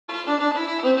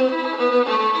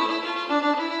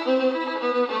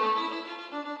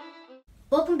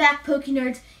Welcome back, Poke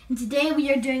Nerds, and today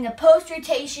we are doing a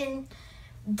post-rotation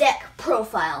deck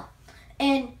profile.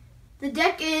 And the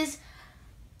deck is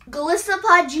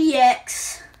Golisopod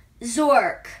GX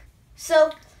Zoroak. So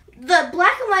the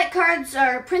black and white cards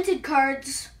are printed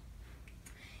cards,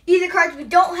 either cards we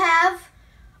don't have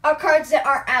or cards that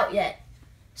aren't out yet.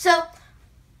 So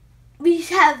we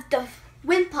have the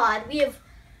Wind Pod. We have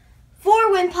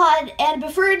 4 Wind Pod, and I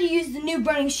prefer to use the new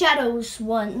Burning Shadows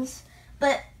ones,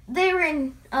 but they were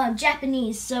in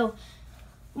Japanese, so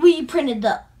we printed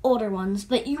the older ones,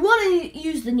 but you want to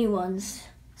use the new ones.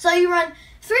 So you run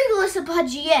 3 Golisopod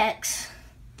GX,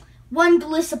 1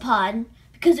 Golisopod,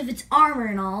 because of its armor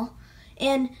and all,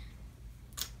 and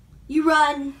you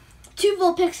run 2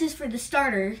 Vulpixes for the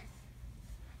starter.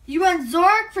 You run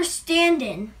Zoroak for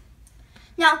stand-in.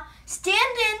 Now,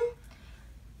 stand-in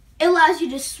allows you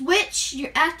to switch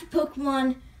your active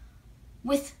Pokemon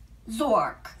with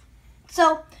Zoroak.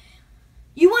 So,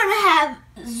 you want to have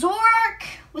Zoroak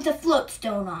with a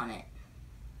Floatstone on it.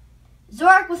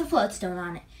 Zoroak with a Floatstone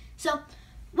on it. So,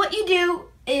 what you do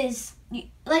is,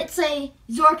 let's say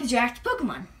Zoroak is your active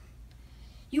Pokemon.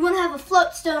 You want to have a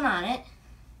Floatstone on it.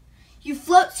 You use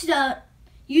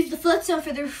the Floatstone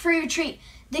for the free retreat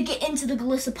to get into the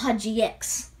Golisopod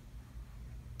GX.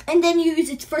 And then you use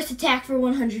its first attack for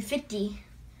 150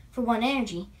 for 1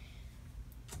 energy.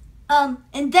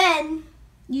 And then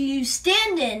you use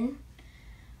stand-in,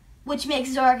 which makes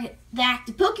Zoroak the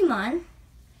active Pokemon,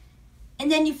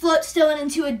 and then you Floatstone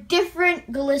into a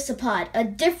different Golisopod, a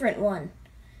different one.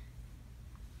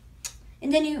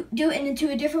 And then you do it into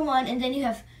a different one, and then you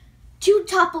have 2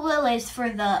 Tapu Leles for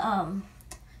the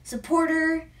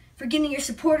supporter, for getting your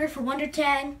supporter for Wonder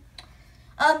Tag.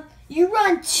 You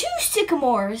run 2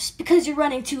 Sycamores because you're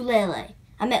running 2 Lele.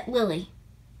 I meant Lily.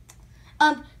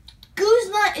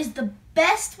 Guzma is the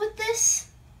best with this,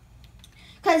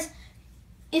 because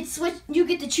you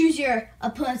get to choose your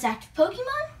opponent's active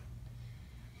Pokemon,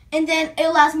 and then it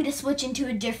allows me to switch into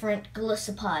a different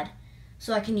Golisopod,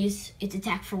 so I can use its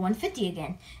attack for 150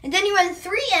 again. And then you run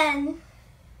 3N,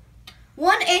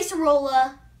 1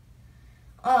 Acerola,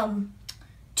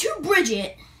 2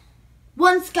 Bridget,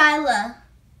 1 Skyla,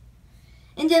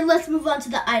 and then let's move on to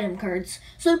the item cards.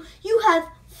 So you have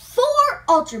 4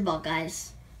 Ultra Ball,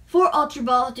 guys. 4 Ultra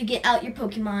Ball to get out your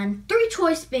Pokemon, 3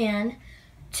 Choice Band,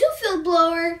 2 Field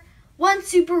Blower, 1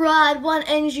 Super Rod, 1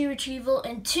 Energy Retrieval,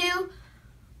 and 2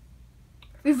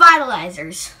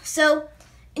 Revitalizers. So,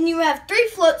 and you have 3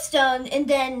 Floatstone, and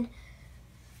then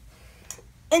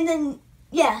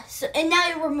yeah. So, and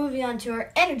now we're moving on to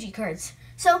our energy cards.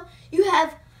 So you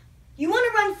want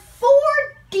to run 4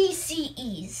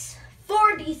 DCEs,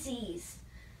 4 DCEs,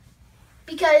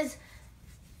 because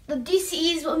the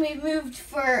DCEs when we moved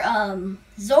for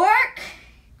Zoroak,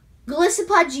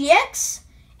 Golisopod GX,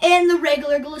 and the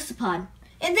regular Golisopod.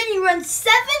 And then you run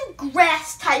 7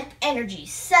 Grass-type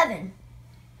energies. 7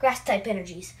 Grass-type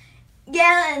energies.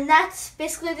 Yeah, and that's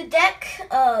basically the deck.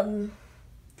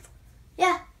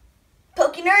 Yeah.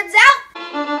 Poke Nerds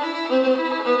out!